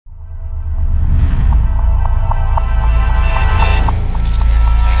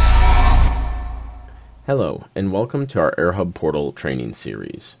Hello, and welcome to our AirHub portal training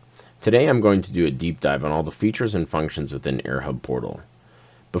series. Today I'm going to do a deep dive on all the features and functions within AirHub portal.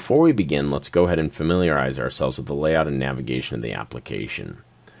 Before we begin, let's go ahead and familiarize ourselves with the layout and navigation of the application.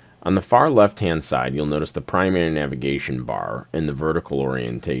 On the far left-hand side, you'll notice the primary navigation bar in the vertical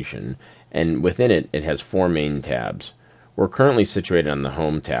orientation, and within it, it has four main tabs. We're currently situated on the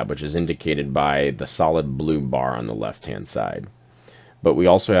Home tab, which is indicated by the solid blue bar on the left-hand side. But we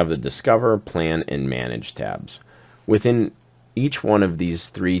also have the Discover, Plan, and Manage tabs. Within each one of these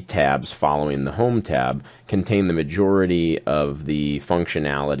three tabs following the Home tab contain the majority of the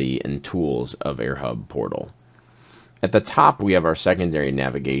functionality and tools of AirHub portal. At the top, we have our secondary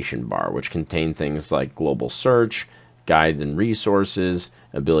navigation bar, which contain things like global search, guides and resources,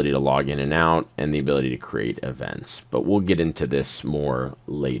 ability to log in and out, and the ability to create events. But we'll get into this more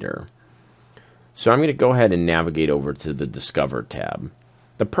later. So I'm going to go ahead and navigate over to the Discover tab.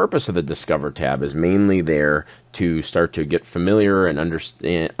 The purpose of the Discover tab is mainly there to start to get familiar and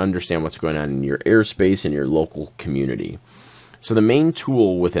understand what's going on in your airspace and your local community. So the main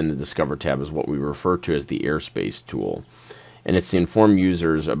tool within the Discover tab is what we refer to as the Airspace tool, and it's to inform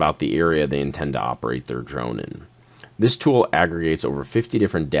users about the area they intend to operate their drone in. This tool aggregates over 50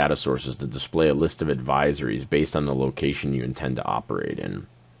 different data sources to display a list of advisories based on the location you intend to operate in.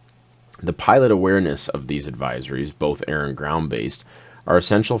 The pilot awareness of these advisories, both air and ground-based, are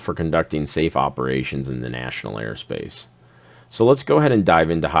essential for conducting safe operations in the national airspace. So let's go ahead and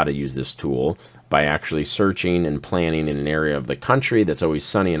dive into how to use this tool by actually searching and planning in an area of the country that's always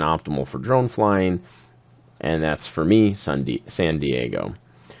sunny and optimal for drone flying, and that's, for me, San Diego.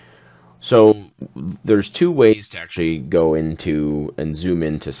 So there's two ways to actually go into and zoom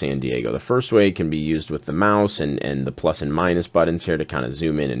into San Diego. The first way can be used with the mouse and the plus and minus buttons here to kind of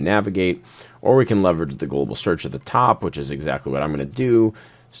zoom in and navigate, or we can leverage the global search at the top, which is exactly what I'm going to do.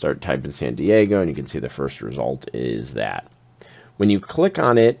 Start typing San Diego, and you can see the first result is that. When you click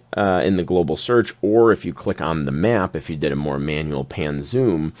on it in the global search, or if you click on the map, if you did a more manual pan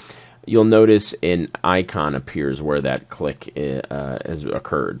zoom, you'll notice an icon appears where that click has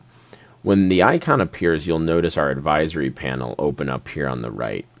occurred. When the icon appears, you'll notice our advisory panel open up here on the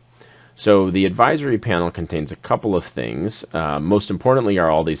right. So the advisory panel contains a couple of things. Most importantly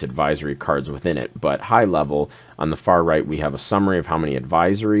are all these advisory cards within it, but high level, on the far right, we have a summary of how many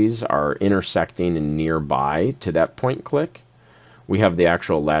advisories are intersecting and nearby to that point click. We have the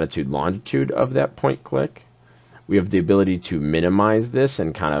actual latitude, longitude of that point click. We have the ability to minimize this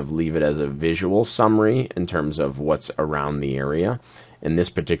and kind of leave it as a visual summary in terms of what's around the area. In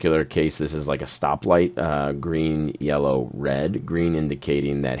this particular case, this is like a stoplight, green, yellow, red. Green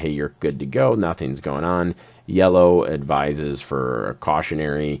indicating that, hey, you're good to go, nothing's going on. Yellow advises for a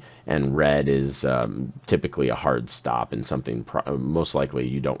cautionary, and red is typically a hard stop and something most likely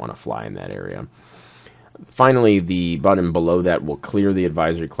you don't want to fly in that area. Finally, the button below that will clear the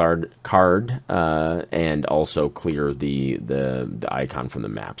advisory card and also clear the icon from the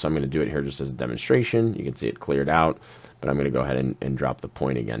map. So I'm going to do it here just as a demonstration. You can see it cleared out, but I'm going to go ahead and drop the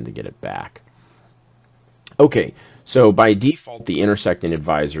point again to get it back. Okay, so by default, the intersecting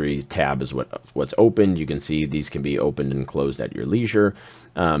advisory tab is what's opened. You can see these can be opened and closed at your leisure.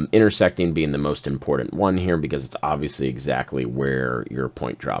 Intersecting being the most important one here because it's obviously exactly where your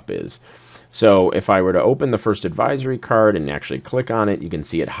point drop is. So if I were to open the first advisory card and actually click on it, you can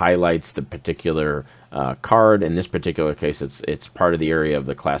see it highlights the particular card. In this particular case, it's part of the area of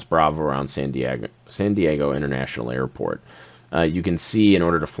the Class Bravo around San Diego International Airport. You can see in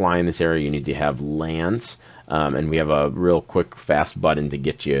order to fly in this area, you need to have LANC, and we have a real quick, fast button to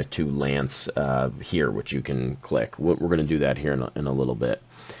get you to LANC here, which you can click. We're going to do that here in a little bit.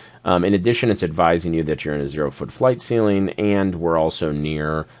 In addition, it's advising you that you're in a 0-foot flight ceiling, and we're also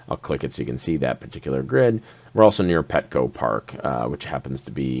near, I'll click it so you can see that particular grid, we're also near Petco Park, which happens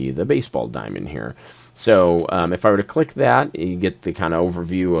to be the baseball diamond here. So if I were to click that, you get the kind of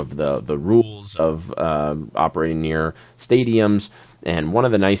overview of the rules of operating near stadiums. And one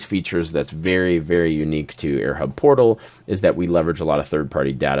of the nice features that's very, very unique to AirHub Portal is that we leverage a lot of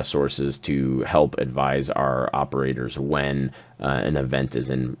third-party data sources to help advise our operators when an event is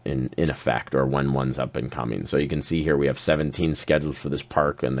in effect or when one's up and coming. So you can see here we have 17 scheduled for this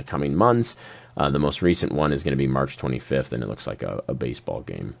park in the coming months. The most recent one is going to be March 25th, and it looks like a baseball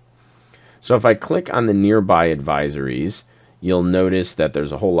game. So if I click on the nearby advisories, you'll notice that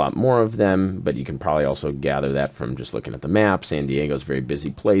there's a whole lot more of them, but you can probably also gather that from just looking at the map. San Diego is a very busy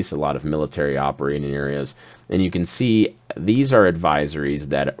place, a lot of military operating areas, and you can see these are advisories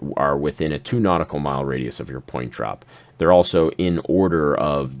that are within a 2 nautical mile radius of your point drop. they're also in order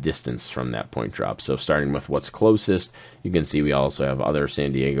of distance from that point drop. So starting with what's closest, you can see we also have other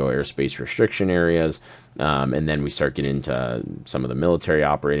San Diego airspace restriction areas, and then we start getting into some of the military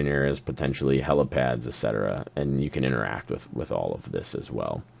operating areas, potentially helipads, etc. And you can interact with all of this as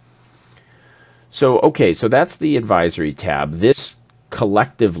well. So, okay, so that's the advisory tab. This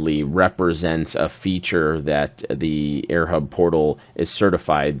collectively represents a feature that the AirHub portal is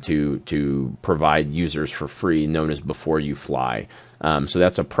certified to provide users for free, known as Before You Fly. So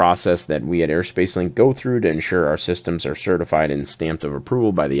that's a process that we at Airspace Link go through to ensure our systems are certified and stamped of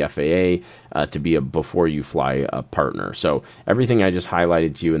approval by the FAA to be a Before You Fly partner. So everything I just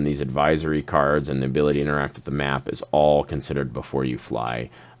highlighted to you in these advisory cards and the ability to interact with the map is all considered Before You Fly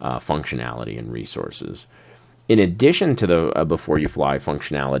functionality and resources. In addition to the Before You Fly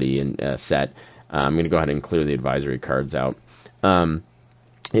functionality and set, I'm going to go ahead and clear the advisory cards out.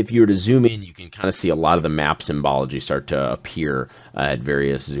 If you were to zoom in, you can kind of see a lot of the map symbology start to appear at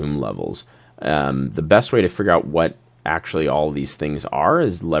various zoom levels. The best way to figure out what actually all these things are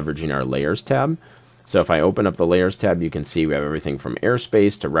is leveraging our Layers tab. So if I open up the Layers tab, you can see we have everything from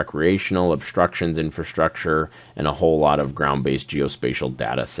airspace to recreational, obstructions, infrastructure, and a whole lot of ground-based geospatial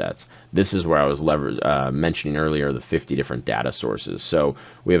data sets. This is where I was mentioning earlier the 50 different data sources. So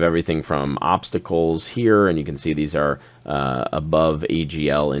we have everything from obstacles here, and you can see these are above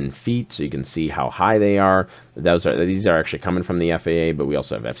AGL in feet, so you can see how high they are. These are actually coming from the FAA, but we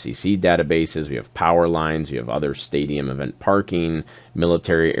also have FCC databases, we have power lines, we have other stadium event parking,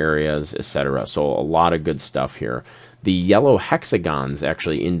 military areas, etc. So a lot of good stuff here. The yellow hexagons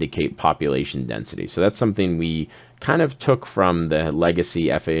actually indicate population density. So that's something we kind of took from the legacy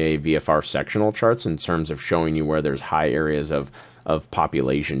FAA VFR sectional charts in terms of showing you where there's high areas of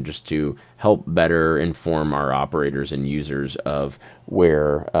population, just to help better inform our operators and users of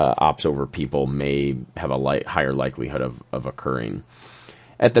where ops over people may have a higher likelihood of occurring.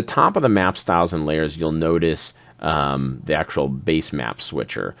 At the top of the map styles and layers, you'll notice the actual base map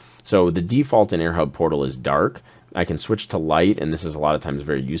switcher. So the default in AirHub portal is dark. I can switch to light, and this is a lot of times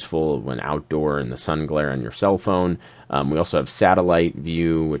very useful when outdoor in the sun glare on your cell phone. We also have satellite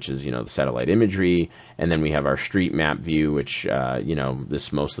view, which is, the satellite imagery, and then we have our street map view, which,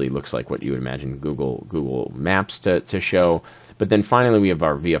 this mostly looks like what you would imagine Google Maps to show. But then finally, we have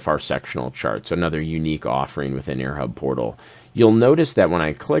our VFR sectional chart, so another unique offering within AirHub portal. You'll notice that when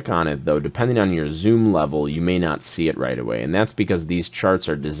I click on it, though, depending on your zoom level, you may not see it right away. And that's because these charts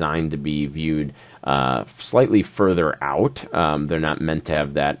are designed to be viewed slightly further out. They're not meant to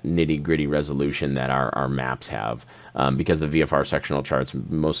have that nitty-gritty resolution that our maps have, because the VFR sectional charts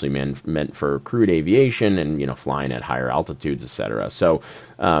mostly meant for crewed aviation and flying at higher altitudes, etc. So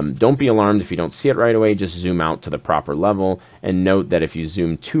don't be alarmed if you don't see it right away. Just zoom out to the proper level, and note that if you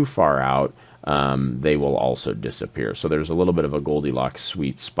zoom too far out, they will also disappear. So there's a little bit of a Goldilocks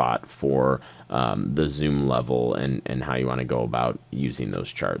sweet spot for the zoom level and how you want to go about using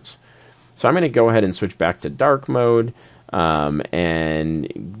those charts. So I'm going to go ahead and switch back to dark mode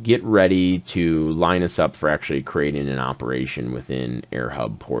and get ready to line us up for actually creating an operation within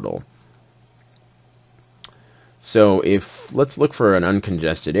AirHub portal. So let's look for an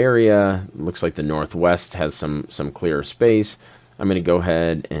uncongested area. Looks like the northwest has some clear space. I'm going to go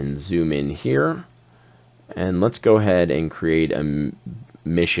ahead and zoom in here, and let's go ahead and create a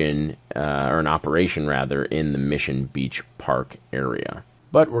mission, or an operation rather, in the Mission Beach Park area.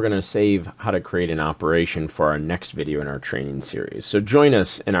 But we're going to save how to create an operation for our next video in our training series. So join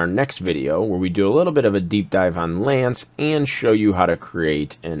us in our next video where we do a little bit of a deep dive on Lance and show you how to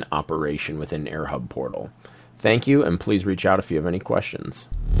create an operation within AirHub portal. Thank you, and please reach out if you have any questions.